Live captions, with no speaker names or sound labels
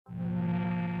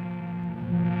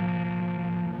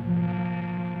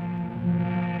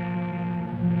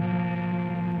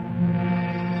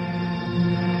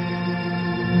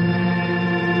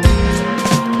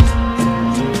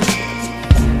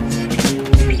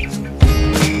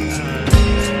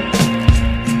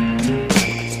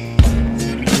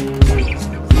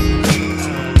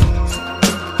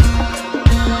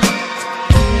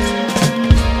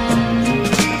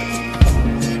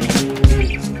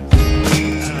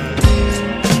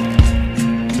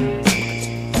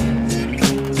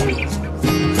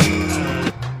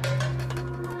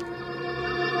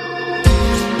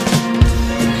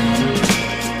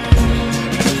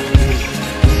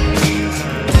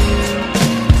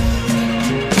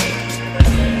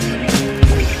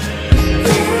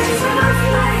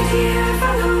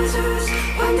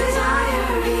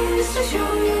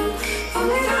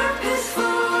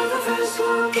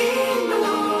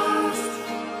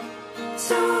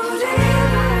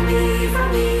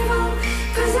evil,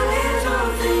 'cause the little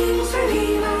things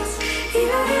relieve us.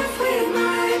 Even if we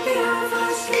might be half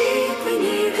asleep, we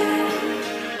need them.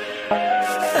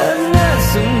 At night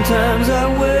sometimes I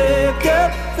wake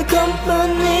up, the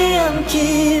company I'm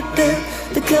keeping,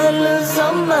 the colors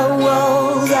on my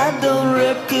walls I don't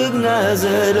recognize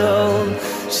at all.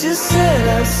 She said,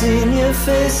 I've seen your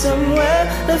face somewhere,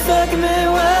 they fuck me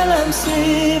while I'm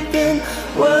sleeping.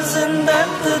 Wasn't that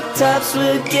the tops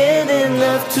we're getting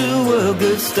off to a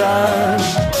good start?